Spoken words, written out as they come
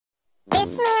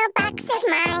This mailbox is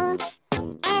mine,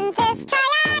 and this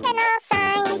triagonal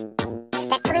sign.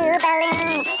 That blue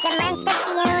balloon, the month of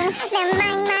June, they're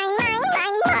mine, mine, mine,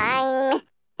 mine, mine.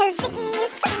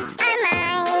 Ziggy's sweets are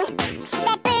mine,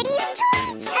 that birdie's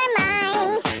tweets are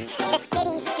mine. The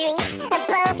city streets,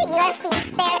 both your feet,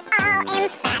 they're all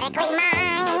emphatically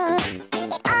mine.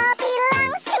 It all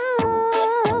belongs to me,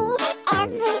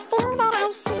 everything that I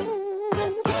see.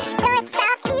 North,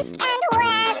 south, east, and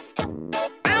west,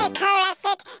 I caress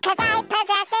it, 'cause I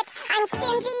possess it. I'm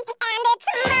stingy, and it's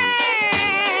mine.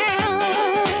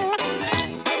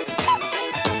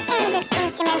 And this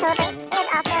instrumental break is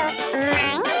also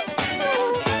mine.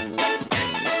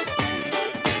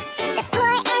 The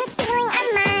floor and ceiling are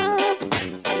mine.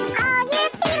 All your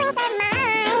feelings are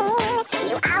mine.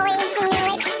 You always knew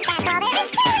it, that's all there is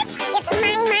to it. It's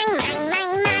mine, mine, mine,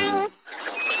 mine, mine.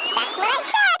 That's what I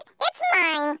said, it's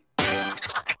mine.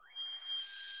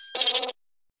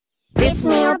 This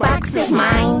mailbox is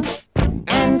mine,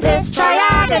 and this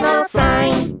triagonal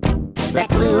sign. That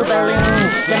blue balloon,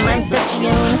 the month of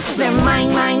June, they're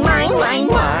mine, mine, mine, mine,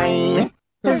 mine.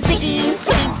 The Ziggy's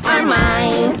sweets are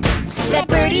mine, that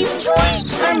birdie's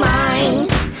tweets are mine.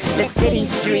 The city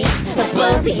streets,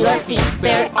 both your feet,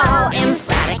 they're all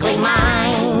emphatically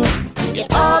mine. It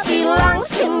all belongs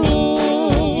to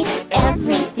me,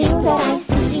 everything that I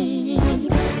see.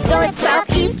 North, south,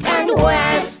 east, and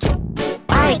west,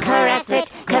 I caress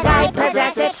it, 'cause I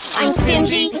possess it. I'm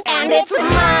stingy, and it's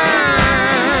mine.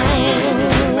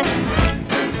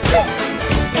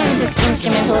 And this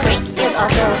instrumental break is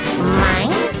also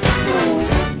mine.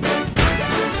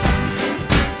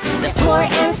 The floor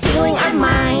and ceiling are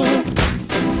mine.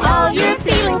 All your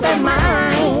feelings are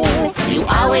mine. You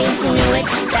always knew it,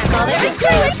 that's all there is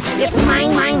to it. It's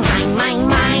mine, mine, mine, mine,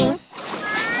 mine.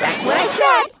 That's what I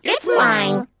said, it's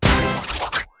mine.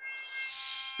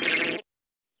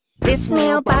 This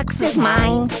mailbox is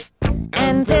mine,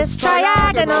 and this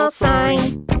triagonal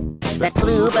sign. That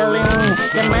blue balloon,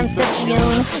 the month of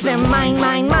June, they're mine,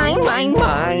 mine, mine, mine,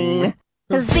 mine.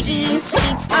 The Ziggy's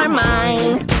sweets are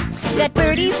mine, that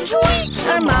birdie's tweets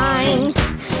are mine.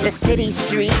 The city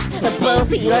streets,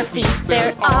 both your feet,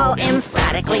 they're all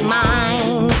emphatically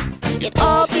mine. It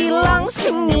all belongs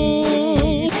to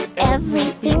me,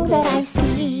 everything that I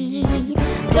see.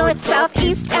 North, south,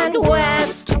 east, and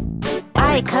west,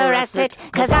 I caress it,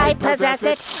 'cause I possess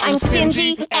it. I'm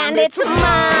stingy, and it's mine.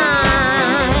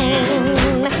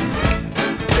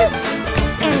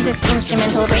 And this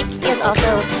instrumental break is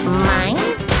also mine.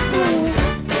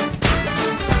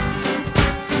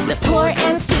 The floor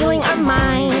and ceiling are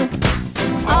mine.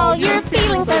 All your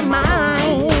feelings are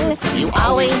mine. You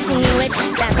always knew it,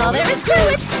 that's all there is to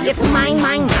it. It's mine,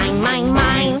 mine, mine, mine,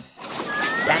 mine.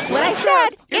 That's what I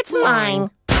said, it's mine.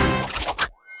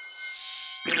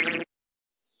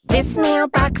 This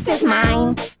mailbox is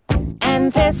mine,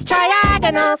 and this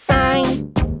triagonal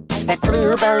sign. That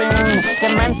blue balloon, the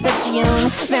month of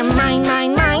June, they're mine,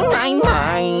 mine, mine, mine,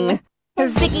 mine.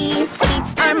 Ziggy's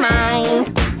sweets are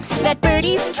mine, that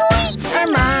birdie's tweets are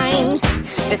mine.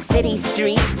 The city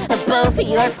streets, both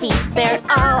your feet, they're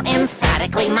all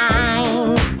emphatically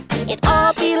mine. It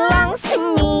all belongs to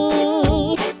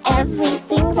me,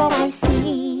 everything that I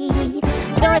see.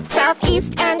 North, south,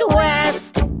 east, and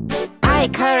west, I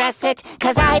caress it,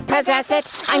 'cause I possess it.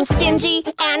 I'm stingy,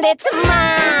 and it's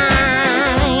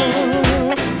mine.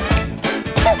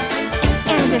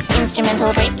 And this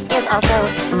instrumental break is also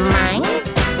mine.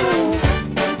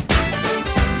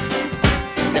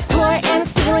 The floor and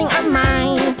ceiling are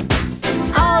mine.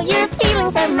 All your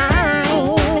feelings are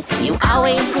mine. You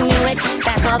always knew it,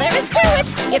 that's all there is to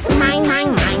it. It's mine,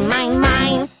 mine, mine, mine,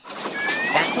 mine.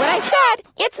 That's what I said,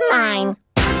 it's mine.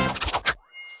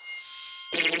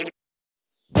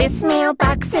 This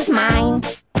mailbox is mine,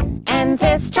 and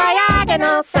this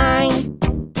triagonal sign.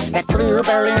 That blue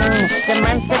balloon, the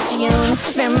month of June,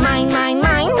 they're mine, mine,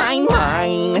 mine, mine,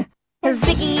 mine.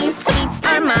 Ziggy's sweets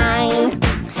are mine,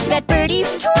 that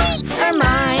birdie's tweets are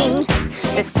mine.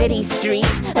 The city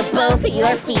streets, both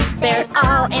your feet, they're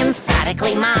all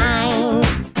emphatically mine.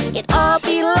 It all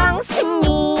belongs to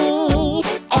me,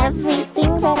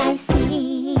 everything that I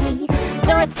see.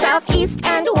 North, south, east,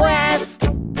 and west,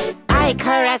 I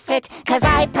caress it, 'cause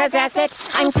I possess it.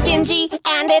 I'm stingy,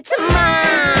 and it's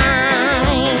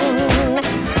mine.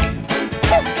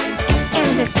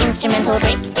 And this instrumental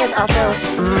break is also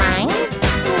mine.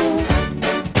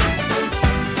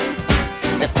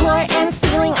 The floor and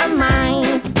ceiling are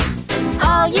mine.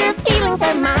 All your feelings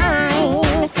are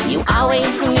mine. You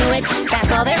always knew it,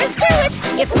 that's all there is to it.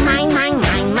 It's mine, mine,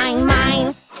 mine, mine,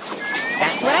 mine.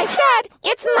 That's what I said,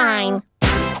 it's mine.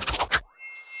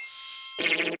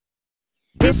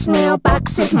 This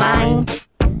mailbox is mine,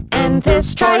 and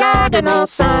this triagonal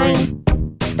sign.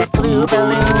 That blue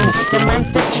balloon, the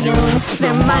month of June,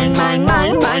 they're mine, mine,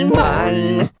 mine, mine,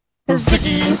 mine.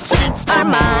 Ziggy's sweets are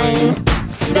mine.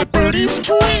 That birdie's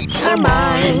tweets are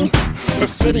mine. The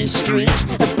city streets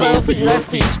above your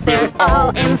feet, they're all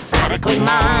emphatically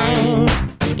mine.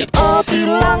 It all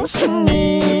belongs to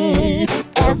me,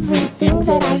 everything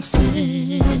that I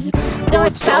see.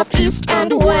 North, south, east,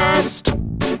 and west,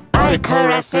 I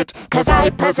caress it, 'cause I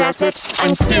possess it.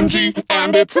 I'm stingy,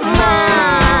 and it's mine.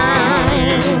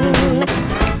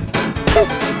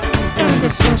 And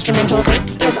this instrumental break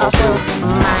is also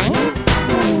mine.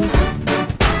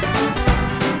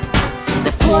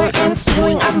 The floor and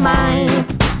ceiling are mine.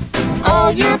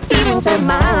 All your feelings are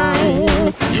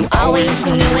mine. You always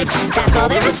knew it, that's all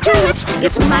there is to it.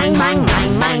 It's mine, mine,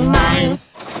 mine, mine, mine.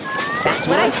 That's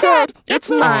what I said, it's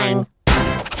mine.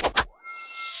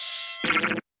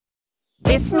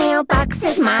 This mailbox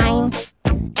is mine,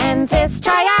 and this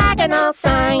triagonal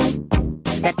sign.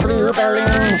 That blue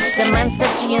balloon, the month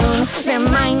of June, they're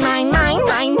mine, mine, mine,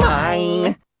 mine,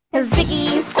 mine.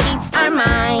 Ziggy's sweets are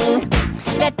mine.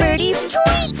 That birdie's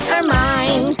tweets are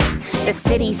mine. The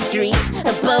city streets,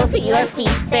 both your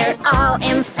feet, they're all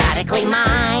emphatically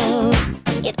mine.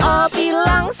 It all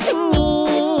belongs to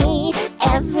me,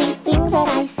 everything that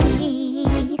I see.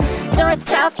 North,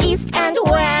 south, east, and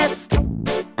west,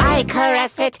 I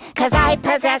caress it, 'cause I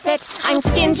possess it. I'm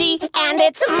stingy, and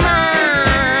it's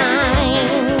mine.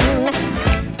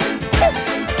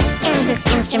 And this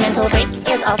instrumental break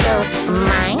is also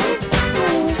mine.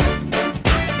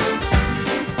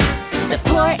 The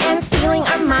floor and ceiling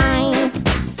are mine.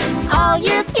 All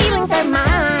your feelings are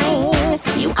mine.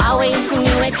 You always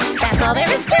knew it, that's all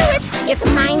there is to it. It's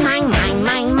mine, mine, mine,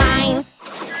 mine, mine.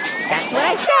 That's what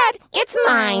I said, it's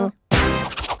mine.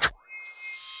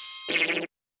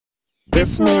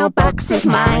 This mailbox is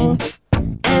mine,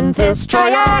 and this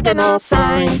triagonal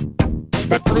sign.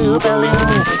 That blue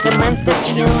balloon, the month of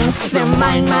June, they're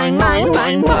mine, mine, mine,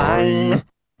 mine, mine.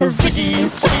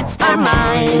 Ziggy's sweets are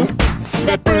mine.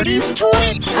 That birdie's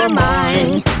tweets are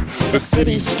mine. The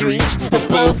city streets,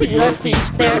 both your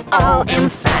feet, they're all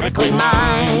emphatically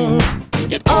mine.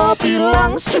 It all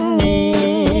belongs to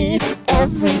me,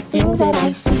 everything that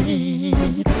I see.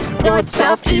 North,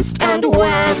 south, east, and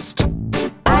west,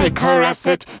 I caress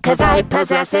it, 'cause I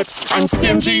possess it. I'm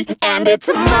stingy, and it's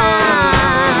mine.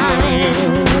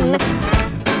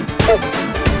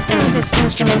 And this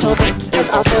instrumental break is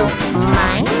also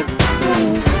mine.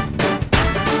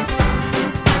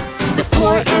 The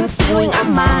floor and ceiling are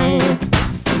mine.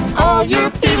 All your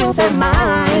feelings are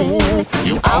mine.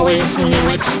 You always knew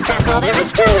it, that's all there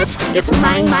is to it. It's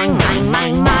mine, mine, mine,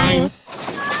 mine, mine.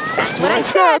 That's what I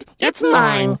said, it's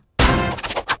mine.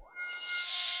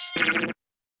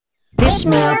 This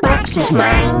mailbox is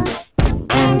mine,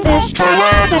 and this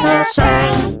triagonal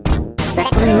sign. That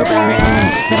blue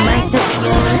balloon, the month of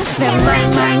June, they're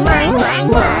mine, mine, mine, mine,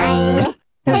 mine.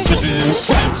 The Ziggy's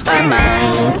sweets are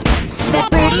mine. That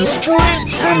birdie's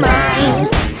tweets are mine.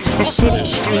 The city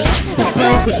streets,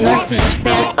 above your feet,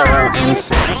 they're all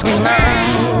emphatically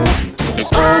mine. It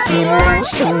all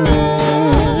belongs to me,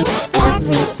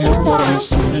 everything that I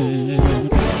see.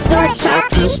 North,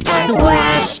 south, east, and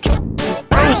west,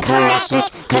 I caress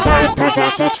it, 'cause I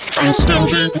possess it. I'm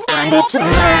stingy, and it's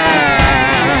mine.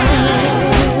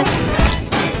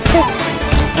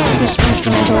 And this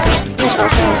instrumental break is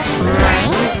also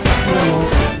mine.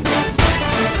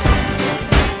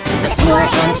 The floor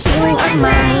and ceiling are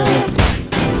mine.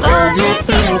 All your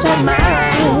feelings are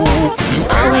mine. You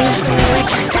always knew it,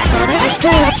 that's all there is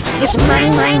to it. It's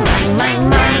mine, mine, mine, mine,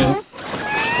 mine.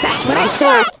 That's what I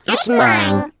said, it's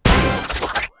mine.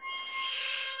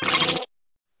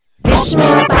 This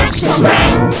mailbox is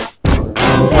mine,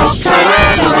 and this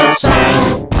triangular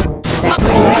sign. That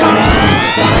blue balloon,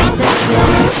 the month of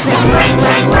June, they're mine,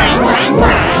 mine, mine, mine,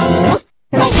 mine.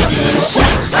 The Ziggy's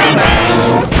sweets are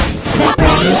mine. The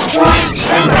birdie's tweets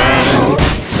are mine.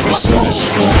 The city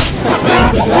streets,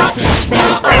 above your feet,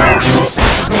 they're all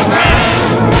emphatically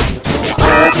mine. It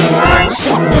all belongs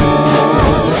to me,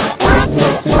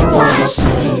 everything that I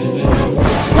see.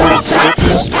 North, south,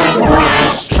 east, and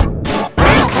west, I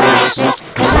caress it,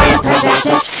 'cause I possess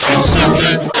it. I'm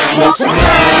stingy, and it's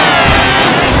mine.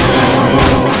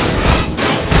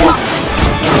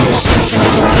 And this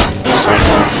instrumental is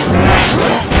also mine.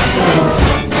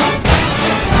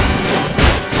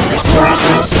 The floor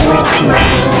and ceiling are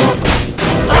mine.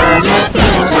 All your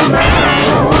feelings are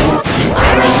mine. You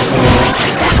always knew it,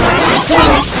 that's all there is to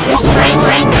it. It's mine,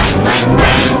 mine, mine, mine,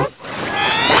 mine.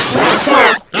 That's what I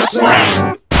said,